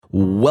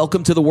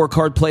Welcome to the Work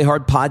Hard, Play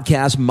Hard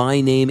podcast. My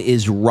name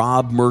is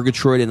Rob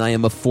Murgatroyd, and I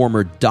am a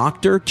former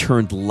doctor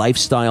turned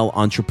lifestyle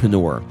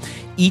entrepreneur.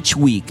 Each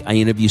week, I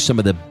interview some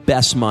of the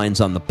best minds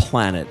on the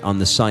planet on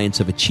the science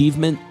of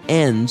achievement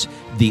and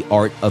the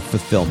art of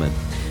fulfillment.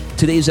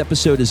 Today's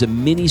episode is a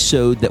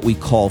mini-sode that we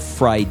call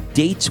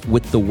Fri-Date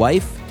with the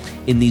Wife.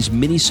 In these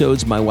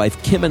mini-sodes, my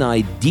wife Kim and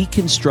I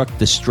deconstruct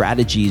the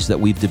strategies that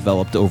we've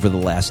developed over the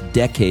last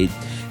decade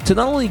to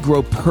not only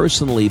grow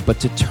personally, but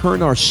to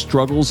turn our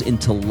struggles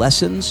into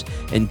lessons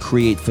and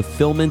create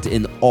fulfillment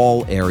in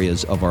all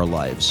areas of our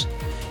lives.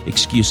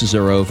 Excuses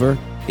are over.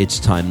 It's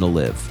time to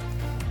live.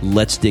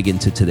 Let's dig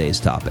into today's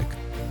topic.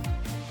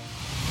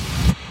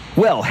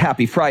 Well,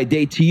 happy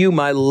Friday to you,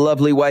 my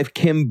lovely wife,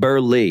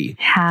 Kimberly.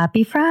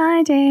 Happy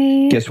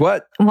Friday. Guess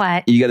what?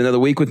 What? You got another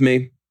week with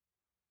me.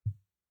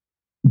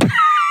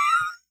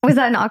 Was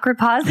that an awkward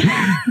pause?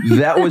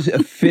 That was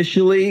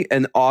officially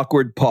an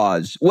awkward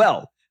pause.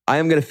 Well, I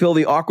am going to fill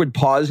the awkward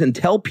pause and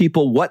tell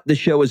people what the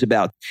show is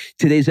about.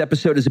 Today's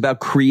episode is about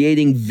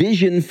creating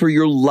vision for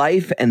your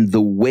life and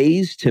the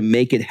ways to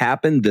make it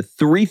happen. The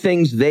three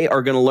things they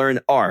are going to learn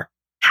are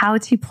how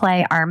to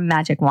play our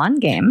magic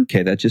wand game.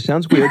 Okay, that just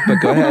sounds weird, but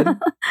go ahead.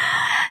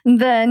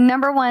 The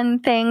number one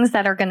things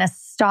that are going to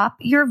stop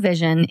your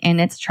vision in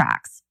its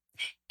tracks,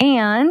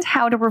 and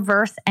how to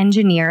reverse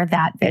engineer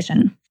that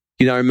vision.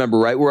 You know, I remember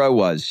right where I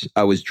was.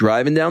 I was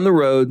driving down the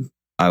road.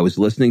 I was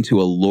listening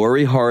to a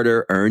Lori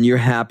Harder Earn Your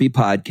Happy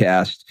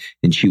podcast,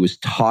 and she was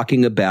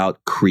talking about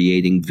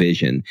creating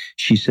vision.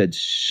 She said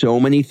so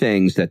many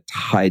things that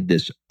tied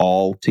this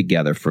all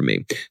together for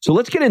me. So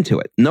let's get into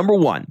it. Number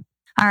one.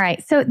 All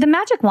right. So the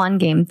magic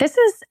wand game, this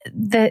is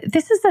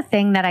the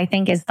thing that I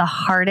think is the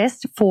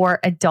hardest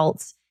for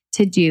adults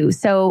to do.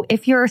 So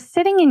if you're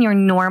sitting in your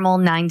normal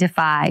 9 to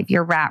 5,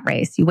 your rat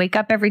race, you wake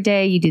up every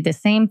day, you do the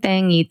same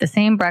thing, you eat the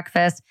same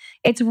breakfast.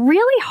 It's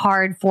really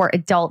hard for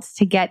adults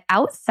to get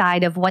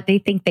outside of what they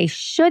think they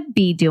should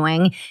be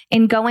doing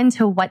and go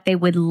into what they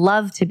would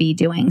love to be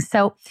doing.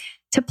 So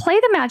to play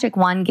the magic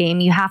wand game,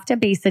 you have to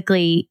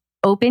basically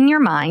open your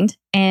mind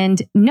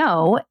and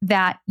know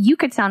that you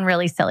could sound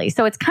really silly.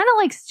 So it's kind of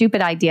like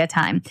stupid idea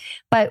time.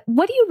 But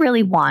what do you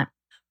really want?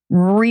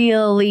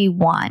 Really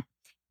want?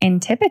 And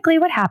typically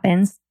what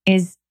happens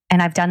is,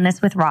 and I've done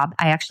this with Rob,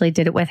 I actually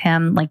did it with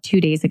him like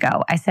 2 days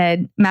ago. I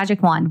said,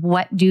 magic wand,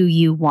 what do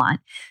you want?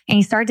 And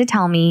he started to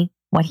tell me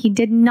what he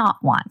did not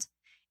want.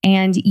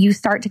 And you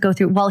start to go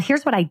through, well,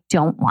 here's what I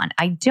don't want.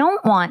 I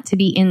don't want to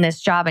be in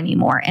this job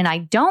anymore. And I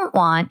don't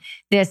want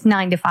this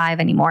 9 to 5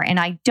 anymore.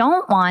 And I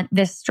don't want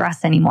this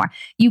stress anymore.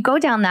 You go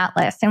down that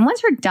list. And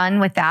once you're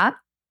done with that,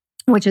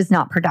 which is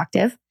not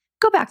productive,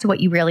 go back to what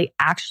you really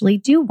actually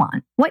do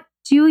want. What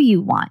do you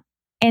want?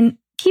 And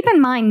keep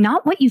in mind,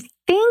 not what you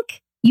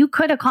think you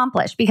could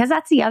accomplish, because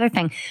that's the other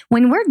thing.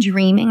 When we're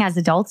dreaming as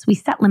adults, we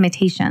set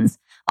limitations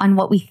on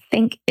what we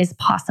think is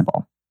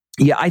possible.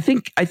 Yeah, I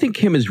think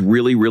Kim is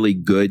really, really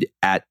good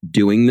at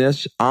doing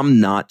this. I'm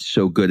not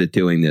so good at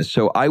doing this.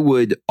 So I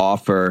would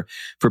offer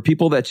for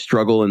people that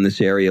struggle in this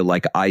area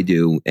like I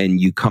do, and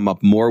you come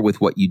up more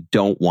with what you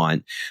don't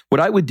want, what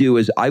I would do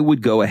is I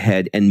would go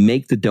ahead and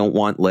make the don't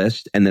want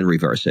list and then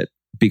reverse it.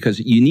 Because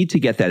you need to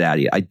get that out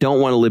of you. I don't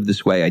want to live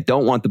this way. I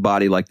don't want the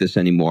body like this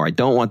anymore. I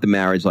don't want the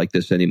marriage like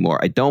this anymore.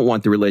 I don't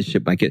want the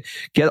relationship like it.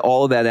 Get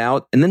all of that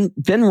out. And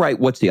then write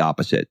what's the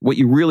opposite. What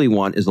you really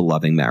want is a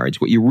loving marriage.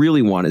 What you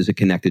really want is a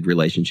connected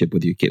relationship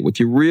with your kid. What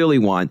you really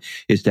want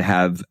is to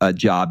have a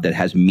job that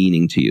has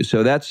meaning to you.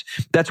 So that's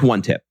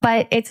one tip.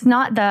 But it's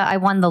not the, I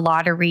won the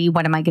lottery,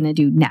 what am I going to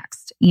do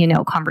next,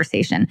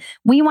 conversation.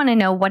 We want to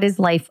know, what does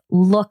life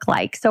look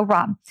like? So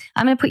Rob,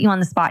 I'm going to put you on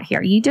the spot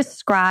here. You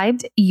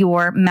described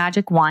your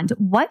magic wand.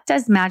 What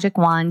does magic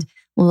wand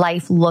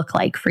life look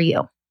like for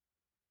you?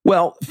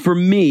 Well, for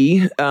me,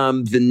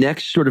 the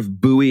next sort of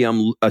buoy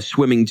I'm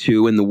swimming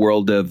to in the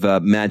world of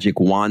magic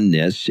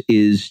wandness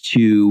is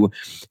to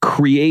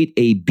create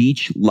a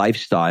beach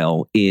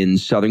lifestyle in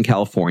Southern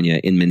California,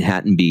 in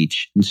Manhattan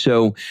Beach. And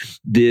so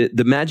the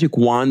magic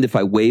wand, if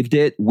I waved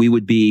it, we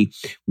would be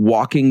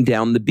walking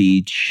down the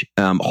beach,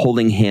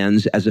 holding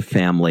hands as a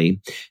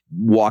family,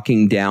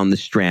 walking down the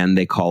Strand,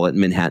 they call it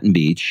Manhattan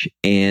Beach,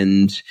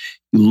 and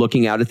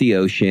looking out at the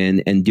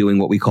ocean and doing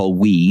what we call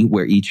wee,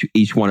 where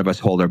each one of us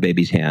hold our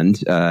baby's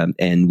hand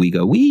and we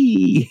go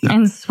wee.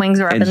 And swings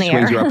her up in the air.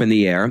 Swings her up in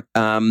the air.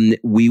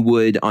 We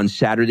would on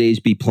Saturdays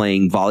be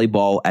playing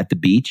volleyball at the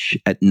beach.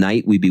 At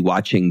night, we'd be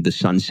watching the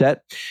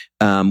sunset.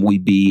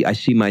 I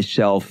see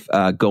myself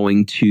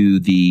going to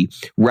the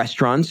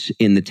restaurants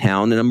in the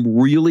town, and I'm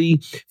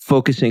really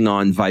focusing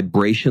on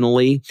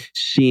vibrationally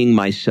seeing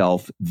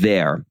myself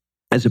there,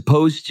 as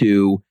opposed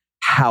to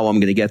how I'm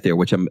going to get there,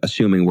 which I'm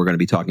assuming we're going to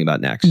be talking about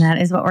next. And that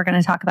is what we're going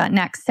to talk about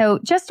next. So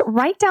just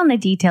write down the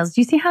details.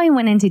 Do you see how he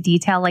went into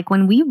detail? Like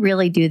when we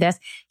really do this,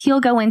 he'll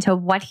go into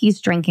what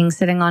he's drinking,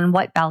 sitting on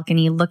what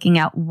balcony, looking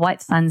at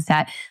what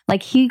sunset.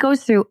 Like he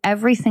goes through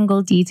every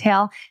single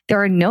detail.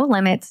 There are no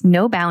limits,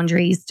 no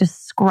boundaries.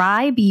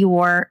 Describe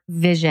your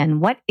vision.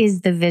 What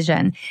is the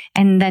vision?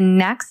 And then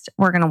next,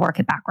 we're going to work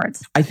it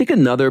backwards. I think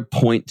another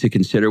point to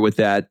consider with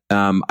that,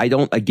 I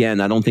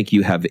don't think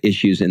you have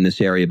issues in this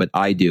area, but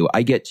I do.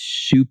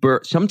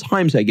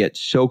 Sometimes I get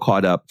so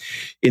caught up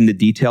in the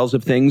details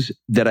of things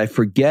that I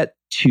forget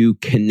to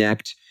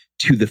connect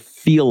to the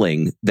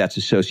feeling that's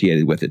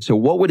associated with it. So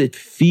what would it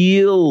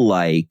feel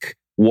like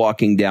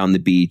walking down the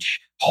beach,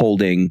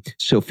 holding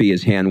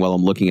Sophia's hand while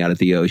I'm looking out at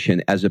the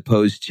ocean, as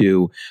opposed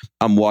to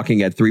I'm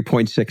walking at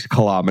 3.6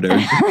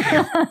 kilometers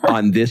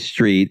on this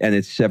street and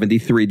it's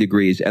 73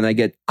 degrees. And I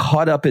get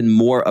caught up in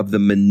more of the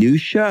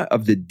minutia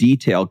of the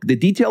detail. The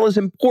detail is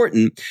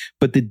important,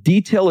 but the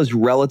detail is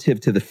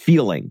relative to the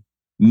feeling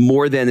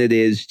more than it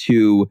is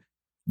to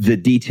the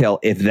detail,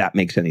 if that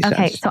makes any sense.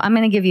 Okay, so I'm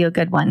going to give you a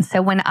good one.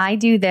 So when I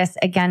do this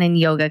again in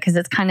yoga, because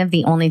it's kind of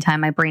the only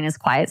time my brain is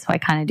quiet, so I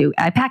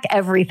pack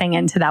everything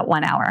into that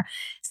 1 hour.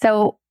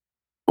 So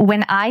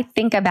when I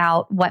think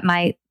about what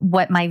my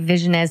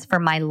vision is for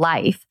my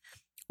life,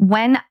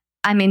 when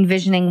I'm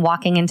envisioning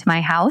walking into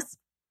my house,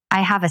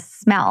 I have a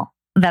smell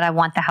that I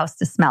want the house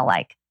to smell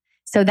like.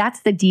 So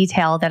that's the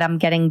detail that I'm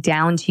getting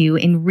down to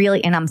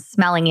and I'm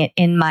smelling it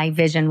in my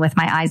vision with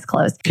my eyes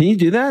closed. Can you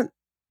do that?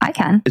 I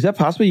can. Is that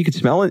possible? You can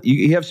smell it?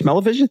 You have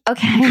smell-o-vision?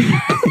 Okay.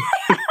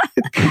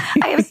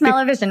 I have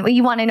smell-o-vision. Well,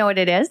 you want to know what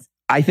it is?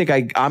 I think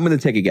I'm going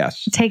to take a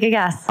guess. Take a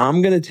guess.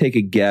 I'm going to take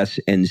a guess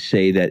and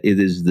say that it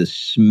is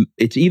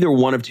it's either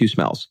one of two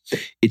smells.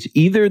 It's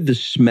either the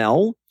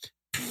smell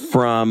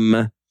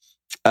from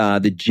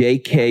the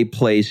JK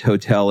Place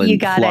Hotel in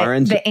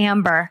Florence. The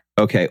amber.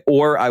 Okay.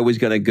 Or I was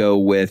going to go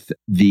with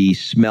the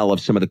smell of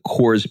some of the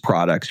Coors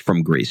products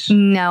from Greece.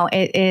 No,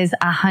 it is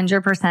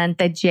 100%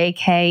 the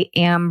JK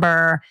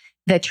amber,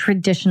 the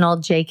traditional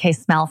JK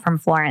smell from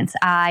Florence.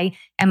 I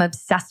am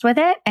obsessed with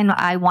it and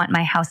I want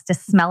my house to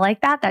smell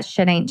like that. That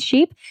shit ain't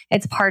cheap.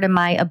 It's part of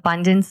my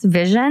abundance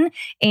vision.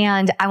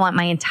 And I want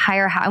my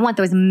entire house, I want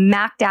those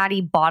Mac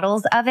Daddy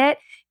bottles of it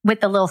with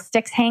the little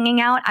sticks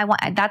hanging out.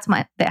 That's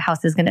what the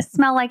house is going to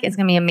smell like. It's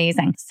going to be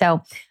amazing.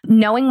 So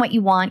knowing what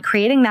you want,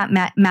 creating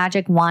that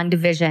magic wand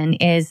vision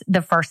is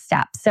the first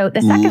step. So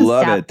the second step.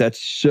 Love it.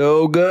 That's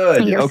so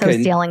good. You're so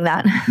stealing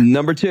that.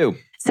 Number 2.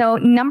 So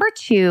number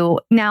 2,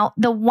 now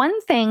the one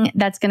thing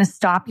that's going to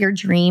stop your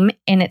dream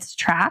in its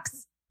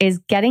tracks is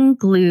getting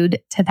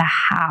glued to the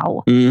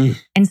how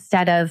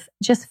instead of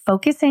just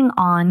focusing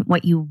on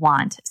what you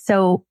want.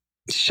 So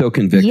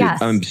convicted.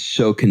 Yes. I'm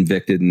so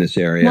convicted in this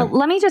area. Well,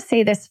 let me just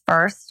say this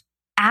first.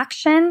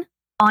 Action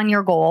on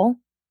your goal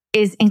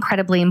is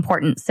incredibly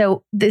important.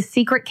 So The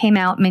Secret came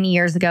out many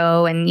years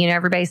ago and,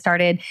 everybody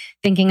started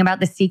thinking about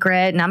The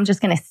Secret and I'm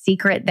just going to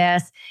secret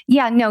this.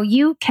 Yeah, no,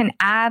 you can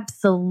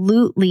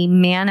absolutely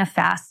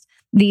manifest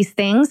these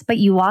things, but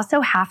you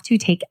also have to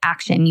take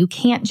action. You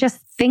can't just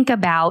think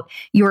about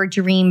your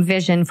dream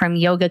vision from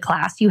yoga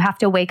class. You have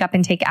to wake up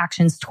and take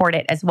actions toward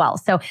it as well.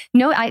 So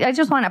no, I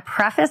just want to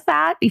preface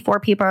that before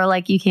people are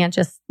like, you can't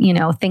just,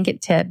 think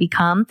it to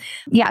become.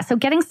 Yeah. So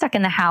getting stuck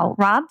in the how.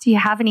 Rob, do you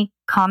have any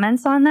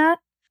comments on that?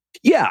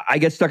 Yeah, I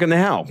get stuck in the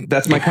how.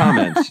 That's my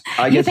comments.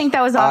 You think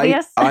that was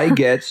obvious? I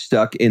get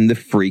stuck in the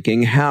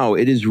freaking how.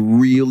 It is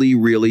really,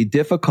 really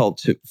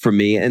difficult for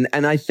me. And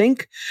I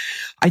think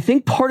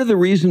part of the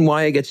reason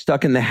why I get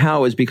stuck in the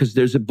how is because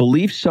there's a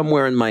belief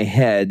somewhere in my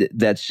head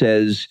that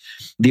says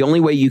the only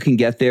way you can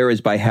get there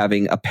is by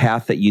having a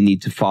path that you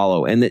need to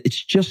follow. And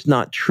it's just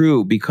not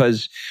true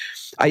because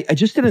I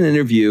just did an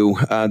interview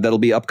that'll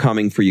be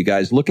upcoming for you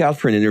guys. Look out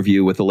for an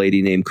interview with a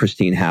lady named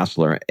Christine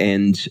Hassler.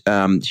 And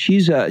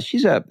she's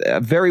a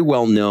very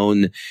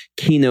well-known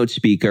keynote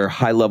speaker,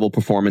 high-level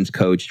performance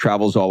coach,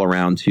 travels all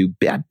around to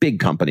big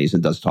companies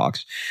and does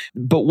talks.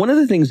 But one of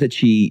the things that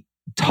she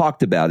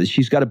talked about is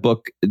she's got a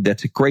book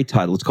that's a great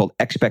title. It's called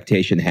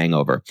Expectation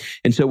Hangover.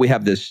 And so we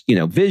have this,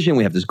 vision,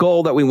 we have this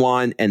goal that we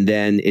want, and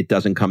then it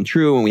doesn't come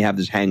true and we have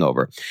this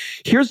hangover.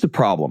 Here's the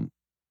problem.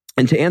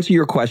 And to answer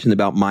your question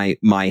about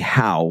my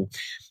how,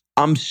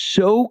 I'm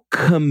so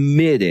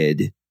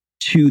committed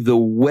to the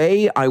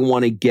way I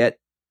want to get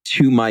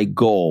to my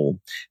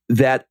goal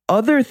that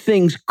other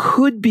things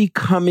could be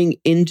coming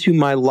into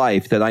my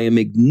life that I am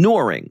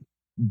ignoring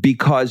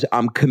because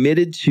I'm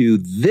committed to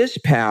this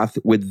path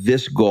with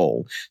this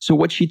goal. So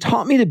what she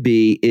taught me to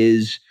be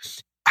is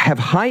have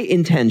high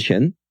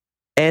intention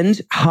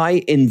and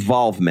high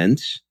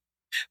involvement,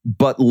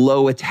 but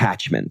low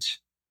attachment.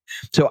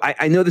 So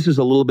I know this is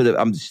a little bit of,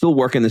 I'm still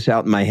working this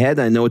out in my head.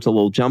 I know it's a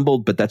little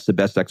jumbled, but that's the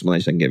best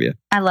explanation I can give you.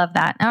 I love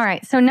that. All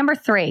right. So number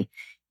 3,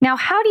 now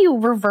how do you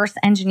reverse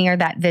engineer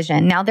that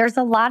vision? Now there's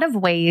a lot of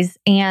ways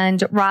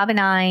and Rob and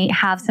I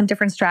have some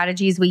different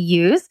strategies we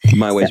use.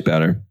 My way's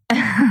better.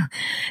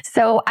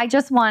 So I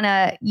just want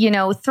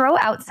to, throw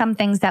out some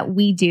things that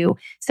we do.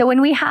 So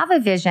when we have a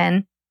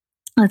vision,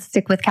 let's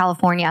stick with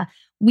California.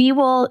 We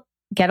will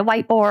get a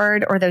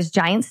whiteboard or those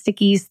giant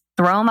stickies,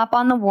 throw them up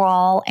on the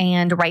wall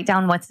and write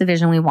down what's the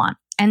vision we want.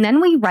 And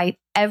then we write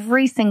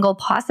every single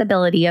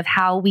possibility of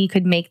how we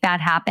could make that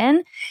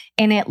happen.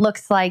 And it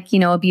looks like,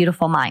 a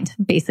beautiful mind,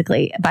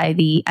 basically, by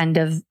the end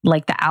of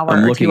like the hour or 2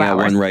 hours. I'm looking at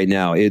one right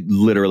now. It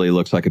literally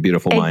looks like a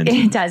beautiful mind.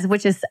 It does,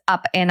 which is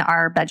up in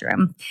our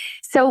bedroom.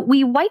 So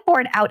we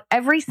whiteboard out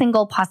every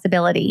single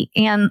possibility.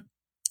 And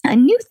a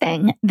new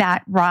thing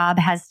that Rob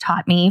has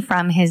taught me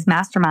from his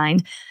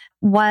mastermind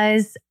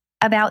was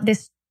about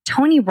this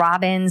Tony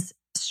Robbins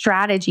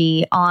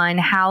strategy on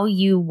how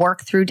you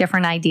work through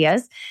different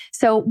ideas.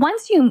 So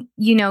once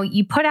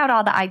you put out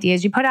all the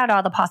ideas, you put out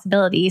all the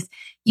possibilities,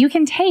 you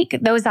can take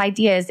those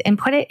ideas and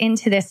put it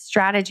into this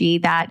strategy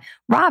that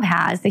Rob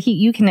has, that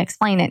you can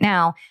explain it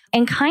now,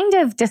 and kind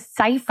of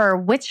decipher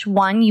which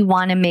one you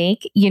want to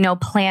make,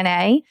 plan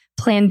A,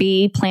 plan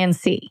B, plan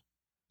C.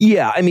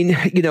 Yeah, I mean,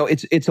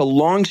 it's a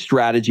long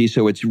strategy,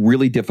 so it's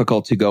really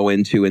difficult to go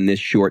into in this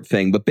short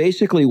thing. But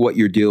basically what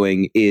you're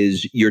doing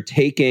is you're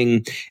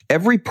taking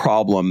every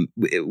problem.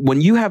 When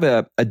you have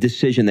a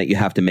decision that you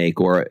have to make,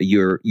 or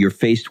you're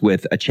faced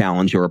with a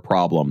challenge or a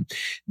problem,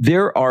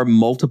 there are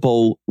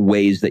multiple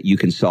ways that you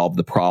can solve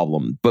the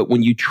problem. But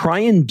when you try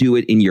and do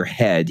it in your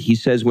head, he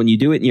says when you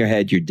do it in your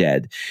head, you're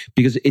dead,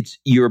 because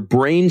your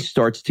brain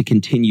starts to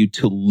continue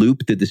to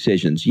loop the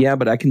decisions. Yeah,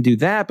 but I can do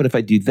that. But if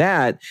I do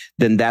that,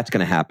 then that's going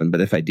to happen.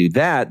 But if I do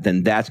that,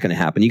 then that's going to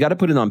happen. You got to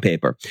put it on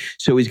paper.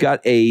 So he's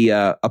got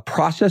a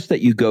process that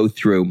you go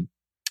through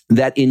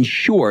that, in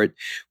short,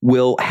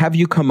 will have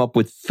you come up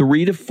with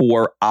 3 to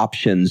 4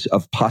 options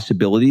of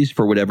possibilities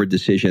for whatever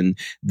decision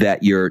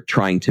that you're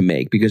trying to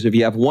make. Because if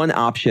you have one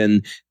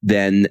option,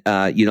 then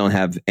you don't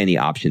have any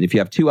option. If you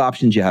have 2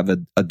 options, you have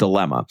a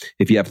dilemma.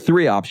 If you have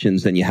 3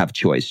 options, then you have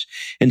choice.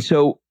 And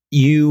so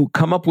you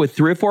come up with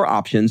 3 or 4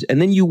 options,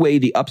 and then you weigh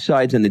the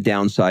upsides and the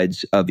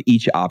downsides of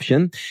each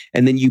option.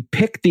 And then you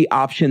pick the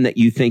option that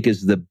you think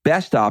is the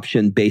best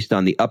option based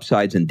on the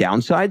upsides and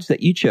downsides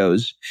that you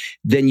chose.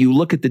 Then you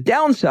look at the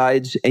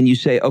downsides and you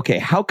say, okay,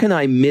 how can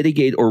I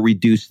mitigate or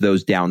reduce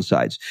those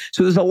downsides?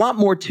 So there's a lot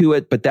more to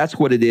it, but that's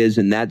what it is.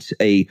 And that's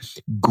a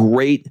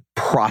great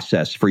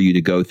process for you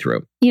to go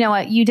through. You know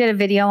what? You did a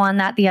video on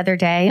that the other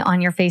day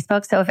on your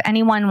Facebook. So if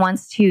anyone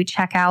wants to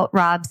check out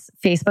Rob's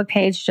Facebook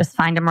page, just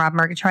find him, Rob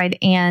Murgatroyd,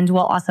 and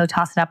we'll also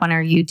toss it up on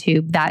our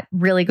YouTube. That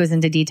really goes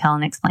into detail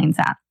and explains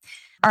that.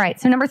 All right.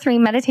 So number 3,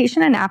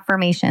 meditation and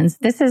affirmations.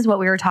 This is what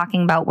we were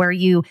talking about, where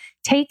you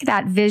take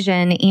that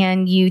vision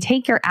and you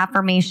take your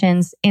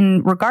affirmations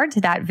in regard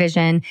to that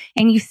vision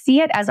and you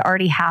see it as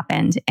already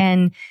happened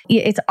and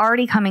it's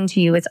already coming to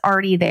you. It's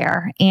already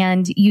there.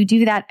 And you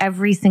do that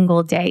every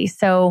single day.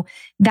 So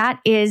that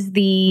is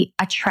the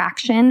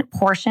attraction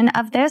portion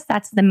of this.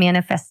 That's the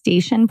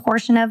manifestation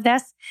portion of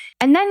this.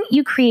 And then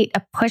you create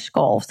a push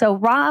goal. So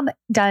Rob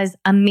does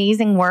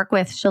amazing work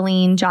with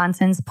Chalene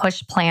Johnson's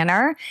push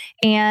planner,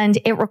 and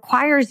it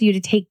requires you to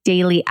take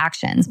daily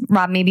actions.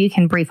 Rob, maybe you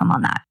can brief him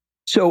on that.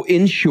 So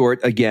in short,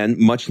 again,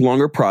 much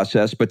longer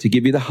process, but to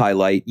give you the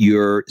highlight,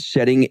 you're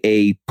setting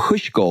a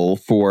push goal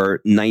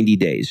for 90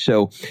 days.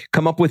 So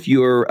come up with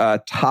your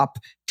top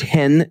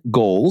 10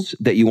 goals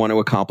that you want to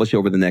accomplish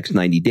over the next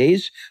 90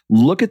 days.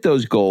 Look at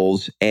those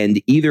goals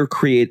and either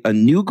create a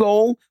new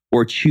goal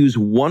or choose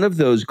one of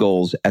those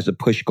goals as a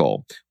push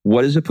goal.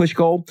 What is a push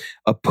goal?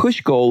 A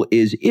push goal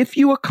is if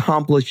you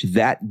accomplish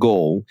that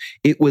goal,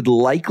 it would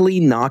likely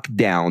knock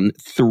down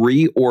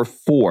 3 or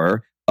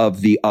 4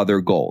 of the other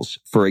goals.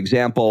 For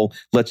example,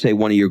 let's say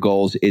one of your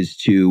goals is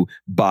to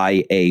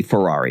buy a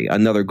Ferrari.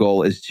 Another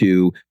goal is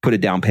to put a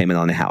down payment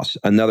on a house.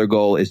 Another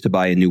goal is to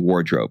buy a new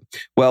wardrobe.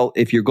 Well,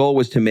 if your goal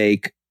was to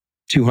make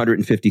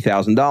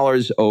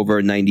 $250,000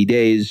 over 90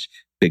 days,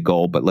 big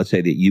goal, but let's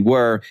say that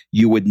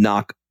you would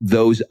knock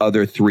those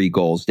other 3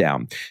 goals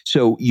down.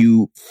 So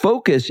you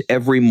focus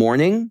every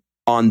morning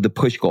on the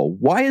push goal.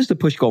 Why is the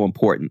push goal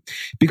important?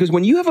 Because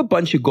when you have a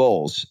bunch of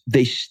goals,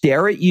 they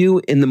stare at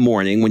you in the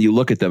morning when you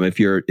look at them. If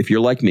you're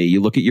like me,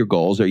 you look at your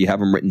goals or you have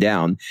them written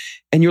down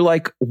and you're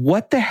like,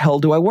 what the hell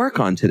do I work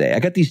on today? I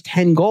got these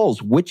 10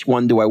 goals. Which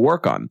one do I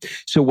work on?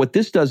 So what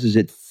this does is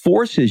it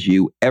forces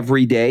you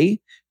every day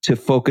to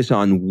focus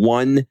on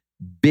one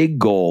big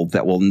goal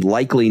that will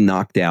likely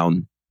knock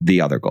down the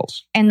other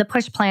goals. And the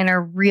push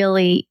planner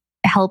really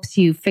helps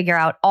you figure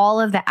out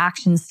all of the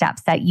action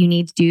steps that you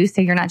need to do.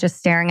 So you're not just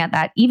staring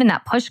at even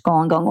that push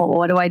goal and going, well,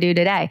 what do I do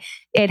today?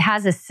 It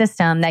has a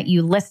system that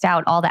you list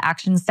out all the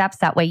action steps.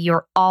 That way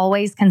you're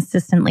always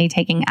consistently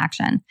taking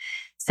action.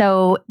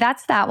 So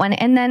that's that one.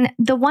 And then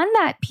the one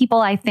that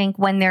people, I think,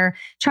 when they're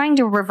trying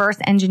to reverse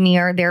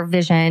engineer their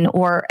vision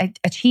or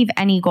achieve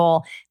any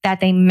goal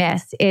that they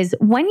miss is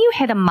when you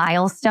hit a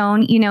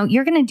milestone,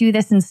 you're going to do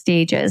this in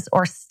stages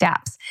or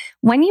steps.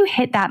 When you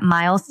hit that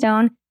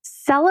milestone,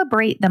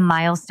 celebrate the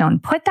milestone,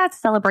 put that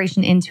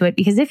celebration into it.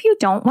 Because if you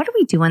don't, what are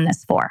we doing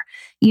this for?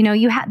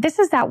 This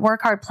is that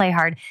work hard, play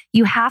hard.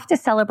 You have to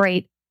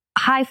celebrate,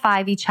 high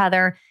five each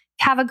other,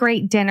 have a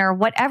great dinner,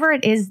 whatever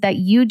it is that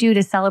you do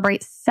to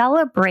celebrate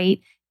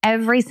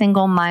every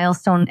single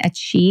milestone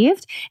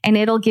achieved, and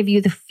it'll give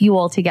you the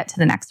fuel to get to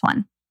the next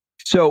one.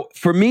 So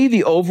for me,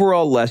 the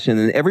overall lesson,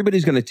 and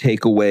everybody's going to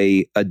take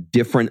away a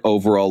different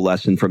overall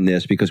lesson from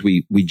this because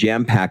we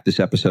jam-packed this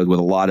episode with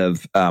a lot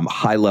of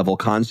high-level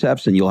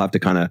concepts, and you'll have to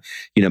kind of,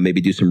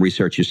 maybe do some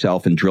research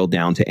yourself and drill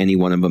down to any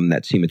one of them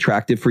that seem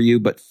attractive for you.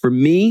 But for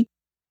me,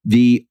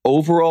 the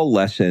overall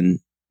lesson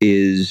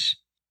is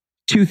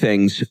two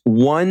things.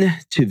 One,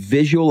 to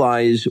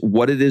visualize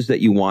what it is that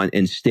you want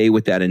and stay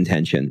with that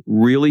intention.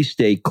 Really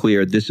stay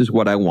clear. This is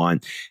what I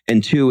want.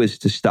 And two is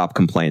to stop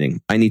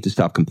complaining. I need to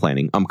stop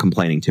complaining. I'm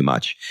complaining too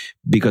much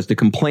because the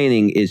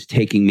complaining is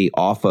taking me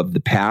off of the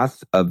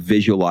path of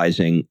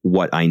visualizing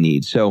what I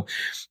need. So,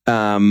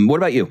 what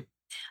about you?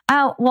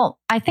 Well,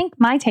 I think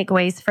my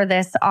takeaways for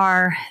this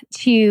are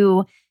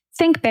to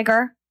think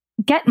bigger,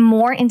 get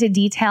more into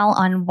detail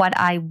on what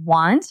I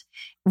want,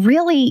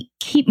 really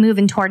keep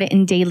moving toward it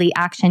in daily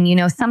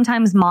action.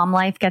 Sometimes mom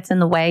life gets in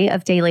the way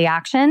of daily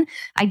action.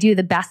 I do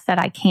the best that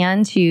I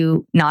can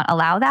to not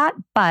allow that,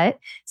 but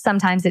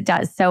sometimes it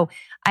does. So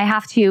I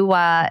have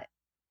to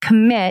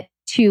commit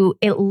to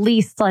at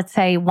least, let's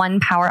say, 1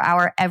 power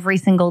hour every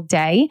single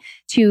day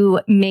to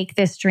make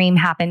this dream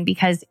happen,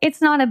 because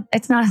it's not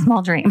a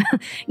small dream.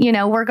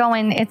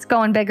 It's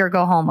going big or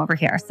go home over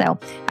here. So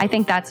I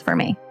think that's for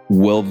me.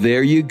 Well,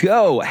 there you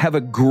go. Have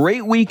a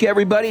great week,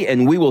 everybody,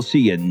 and we will see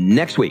you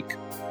next week.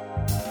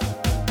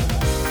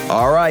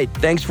 All right.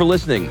 Thanks for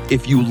listening.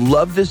 If you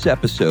love this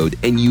episode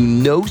and you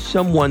know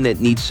someone that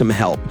needs some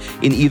help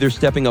in either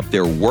stepping up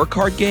their work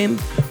hard game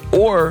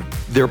or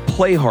their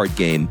play hard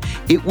game,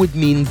 it would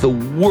mean the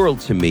world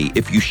to me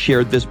if you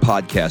shared this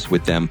podcast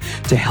with them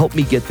to help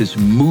me get this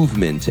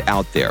movement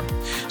out there.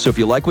 So if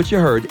you like what you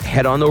heard,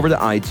 head on over to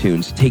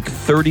iTunes, take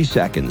 30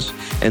 seconds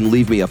and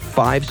leave me a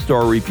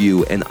 5-star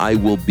review, and I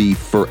will be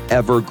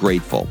forever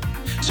grateful.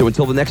 So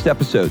until the next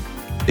episode,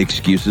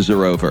 excuses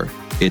are over.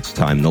 It's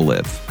time to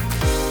live.